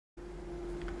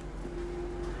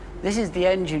This is the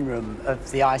engine room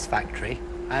of the ice factory,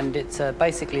 and it's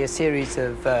basically a series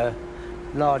of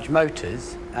large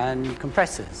motors and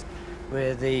compressors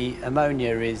where the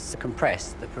ammonia is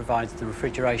compressed that provides the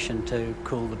refrigeration to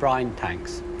cool the brine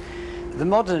tanks. The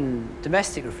modern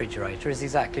domestic refrigerator is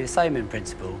exactly the same in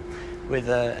principle, with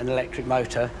an electric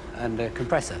motor and a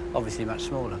compressor, obviously much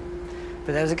smaller.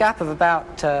 But there was a gap of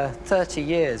about 30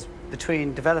 years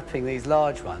between developing these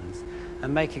large ones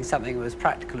and making something that was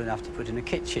practical enough to put in a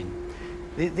kitchen.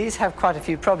 These have quite a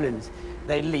few problems.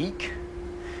 They leak,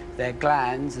 there are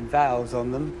glands and valves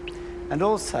on them, and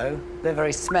also they're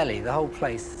very smelly. The whole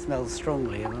place smells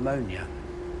strongly of ammonia.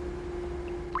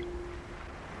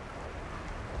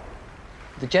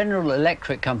 The General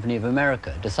Electric Company of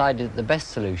America decided that the best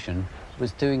solution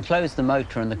was to enclose the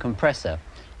motor and the compressor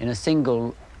in a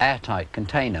single airtight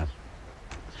container.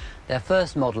 Their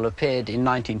first model appeared in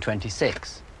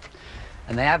 1926,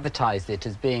 and they advertised it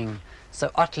as being so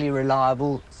utterly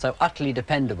reliable, so utterly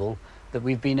dependable, that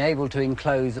we've been able to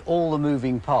enclose all the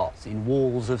moving parts in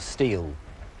walls of steel.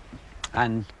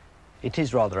 And it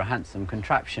is rather a handsome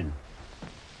contraption.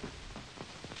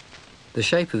 The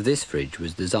shape of this fridge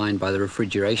was designed by the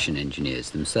refrigeration engineers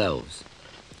themselves.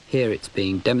 Here it's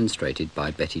being demonstrated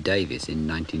by Betty Davis in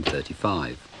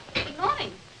 1935. Good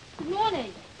morning. Good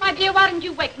morning. My dear, why didn't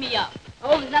you wake me up?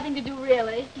 Oh, there's nothing to do,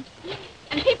 really.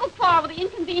 And people quarrel with the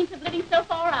inconvenience of living so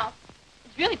far out.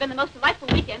 It's really been the most delightful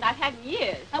weekend I've had in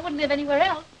years. I wouldn't live anywhere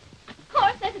else. Of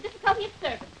course, there's the difficulty of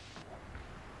service.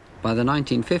 By the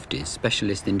 1950s,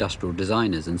 specialist industrial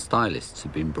designers and stylists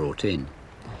have been brought in.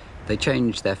 They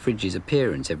change their fridge's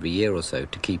appearance every year or so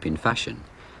to keep in fashion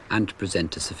and to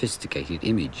present a sophisticated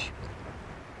image.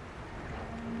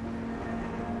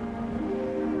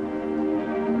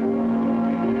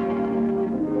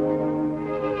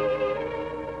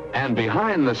 And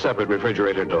behind the separate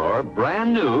refrigerator door,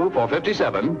 brand new for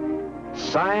 '57,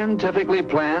 scientifically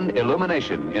planned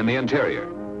illumination in the interior.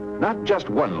 Not just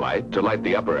one light to light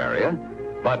the upper area,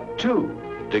 but two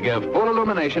to give full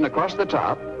illumination across the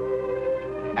top,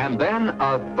 and then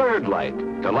a third light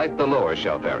to light the lower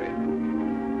shelf area.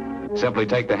 Simply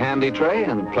take the handy tray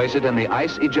and place it in the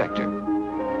ice ejector.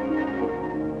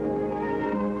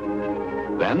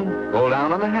 Then pull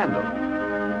down on the handle.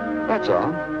 That's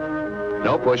all.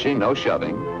 No pushing, no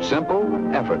shoving. Simple,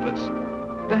 effortless.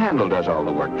 The handle does all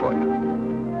the work for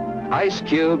you. Ice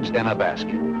cubes in a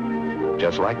basket.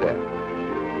 Just like that.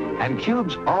 And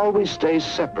cubes always stay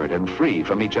separate and free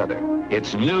from each other.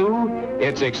 It's new,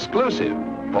 it's exclusive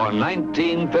for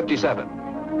 1957.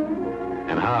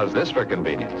 And how's this for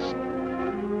convenience?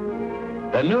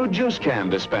 The new juice can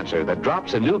dispenser that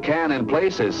drops a new can in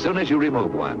place as soon as you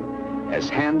remove one. As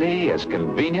handy, as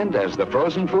convenient as the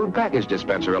frozen food package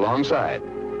dispenser alongside.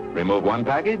 Remove one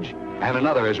package, and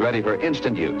another is ready for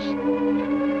instant use.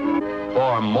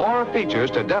 For more features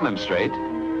to demonstrate,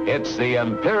 it's the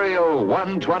Imperial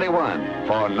 121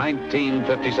 for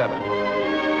 1957.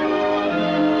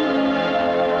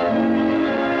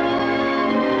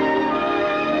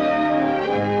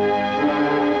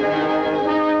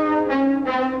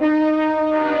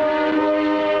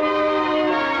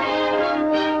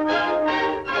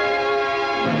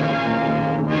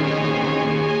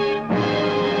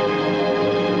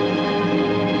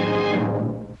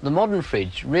 The modern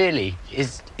fridge really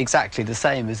is exactly the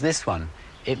same as this one.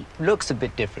 It looks a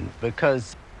bit different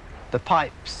because the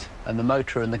pipes and the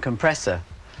motor and the compressor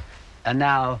are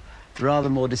now rather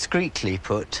more discreetly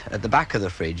put at the back of the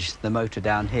fridge, the motor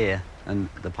down here and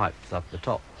the pipes up the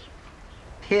top.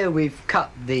 Here we've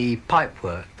cut the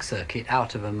pipework circuit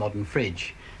out of a modern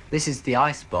fridge. This is the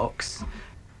ice box,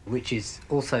 which is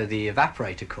also the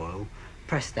evaporator coil,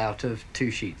 pressed out of 2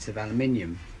 sheets of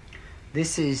aluminium.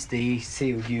 This is the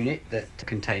sealed unit that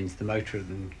contains the motor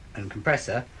and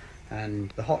compressor,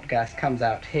 and the hot gas comes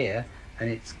out here and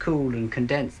it's cooled and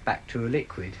condensed back to a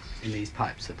liquid in these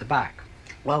pipes at the back.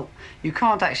 Well, you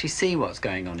can't actually see what's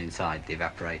going on inside the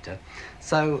evaporator,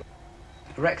 so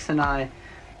Rex and I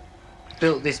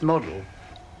built this model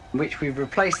in which we've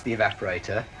replaced the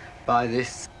evaporator by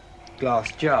this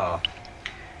glass jar.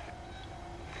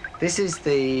 This is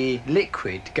the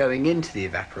liquid going into the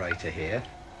evaporator here,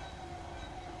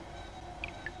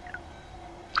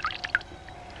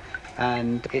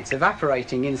 and it's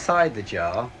evaporating inside the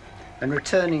jar and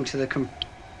returning to the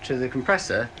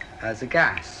compressor as a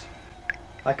gas.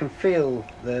 I can feel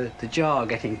the jar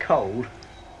getting cold,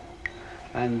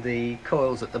 and the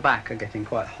coils at the back are getting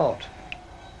quite hot.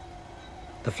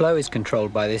 The flow is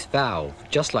controlled by this valve,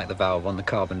 just like the valve on the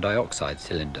carbon dioxide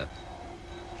cylinder.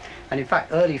 And in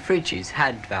fact, early fridges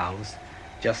had valves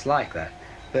just like that.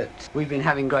 but we've been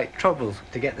having great trouble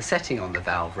to get the setting on the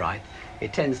valve right.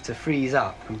 It tends to freeze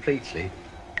up completely.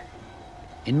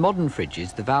 In modern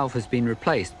fridges, the valve has been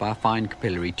replaced by a fine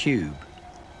capillary tube.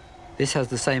 This has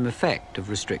the same effect of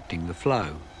restricting the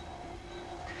flow.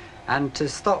 And to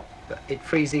stop it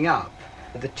freezing up,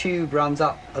 the tube runs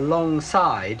up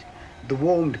alongside the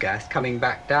warmed gas coming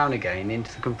back down again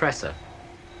into the compressor.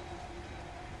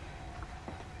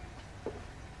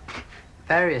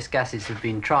 Various gases have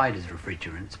been tried as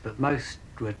refrigerants, but most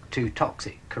were too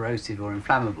toxic, corrosive or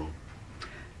inflammable.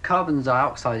 Carbon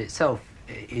dioxide itself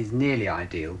is nearly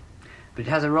ideal, but it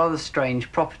has a rather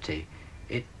strange property.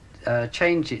 It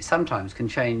sometimes can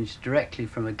change directly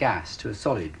from a gas to a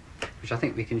solid, which I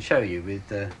think we can show you with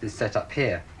this setup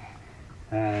here.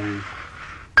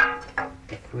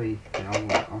 If we,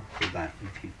 I'll do that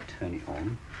if you turn it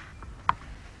on.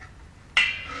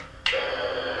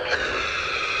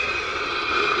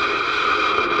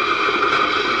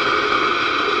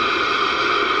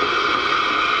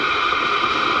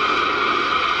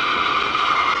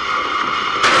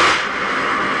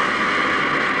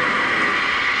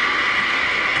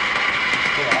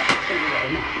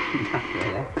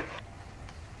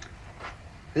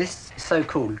 This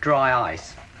so-called dry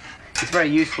ice, it's very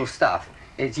useful stuff.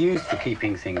 It's used for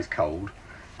keeping things cold,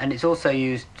 and it's also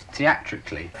used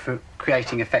theatrically for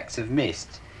creating effects of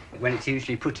mist when it's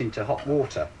usually put into hot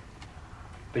water.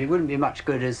 But it wouldn't be much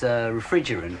good as a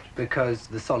refrigerant because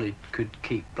the solid could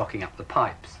keep blocking up the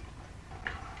pipes.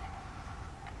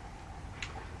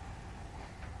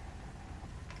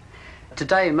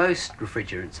 Today most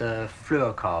refrigerants are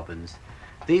fluorocarbons.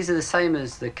 These are the same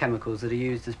as the chemicals that are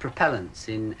used as propellants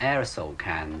in aerosol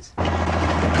cans.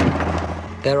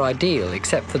 They're ideal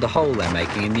except for the hole they're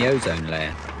making in the ozone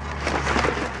layer.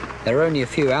 There are only a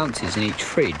few ounces in each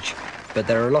fridge, but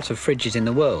there are a lot of fridges in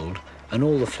the world, and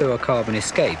all the fluorocarbon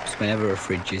escapes whenever a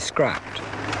fridge is scrapped.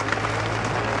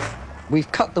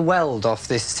 We've cut the weld off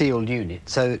this sealed unit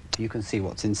so you can see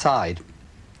what's inside.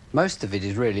 Most of it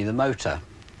is really the motor.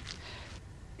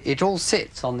 It all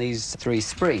sits on these 3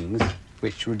 springs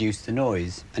which reduce the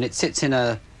noise, and it sits in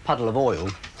a puddle of oil,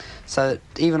 so that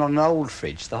even on an old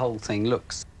fridge the whole thing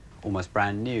looks almost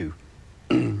brand new.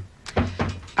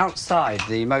 Outside,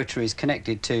 the motor is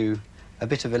connected to a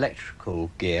bit of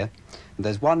electrical gear.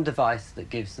 There's one device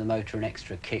that gives the motor an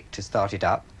extra kick to start it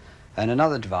up, and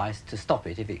another device to stop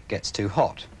it if it gets too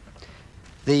hot.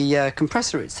 The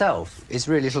compressor itself is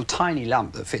really a little tiny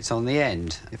lump that fits on the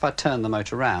end. If I turn the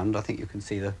motor around, I think you can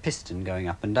see the piston going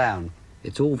up and down.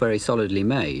 It's all very solidly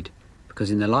made, because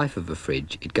in the life of a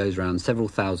fridge it goes round several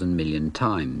thousand million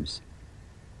times.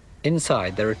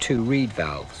 Inside there are 2 reed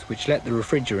valves which let the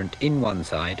refrigerant in one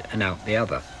side and out the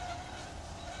other.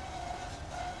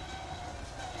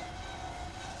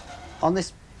 On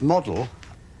this model,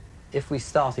 if we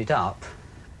start it up,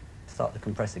 start the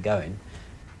compressor going,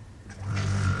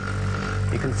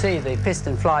 you can see the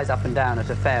piston flies up and down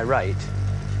at a fair rate,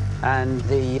 and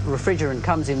the refrigerant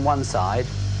comes in one side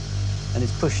and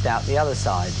is pushed out the other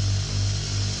side.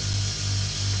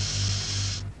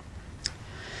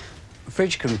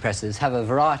 Fridge compressors have a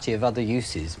variety of other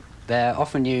uses. They're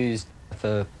often used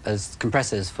as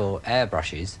compressors for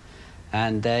airbrushes,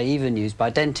 and they're even used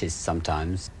by dentists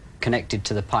sometimes, connected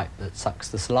to the pipe that sucks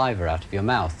the saliva out of your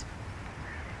mouth.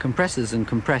 Compressors and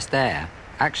compressed air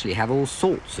actually have all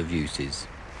sorts of uses.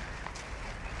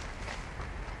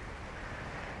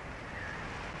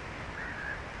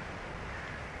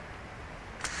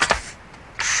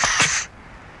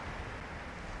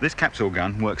 This capsule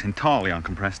gun works entirely on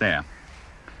compressed air.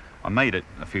 I made it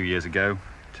a few years ago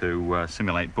to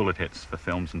simulate bullet hits for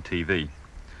films and TV.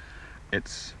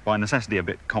 It's by necessity a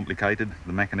bit complicated.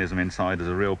 The mechanism inside is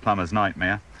a real plumber's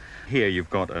nightmare. Here you've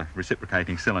got a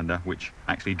reciprocating cylinder which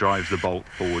actually drives the bolt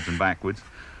forwards and backwards.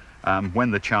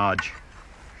 When the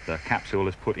capsule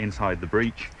is put inside the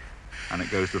breech and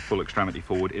it goes to full extremity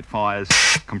forward, it fires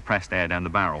compressed air down the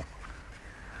barrel.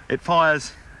 It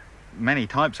fires many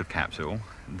types of capsule.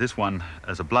 This one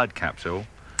as a blood capsule,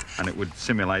 and it would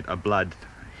simulate a blood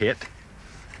hit.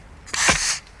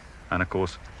 And of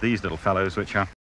course these little fellows which are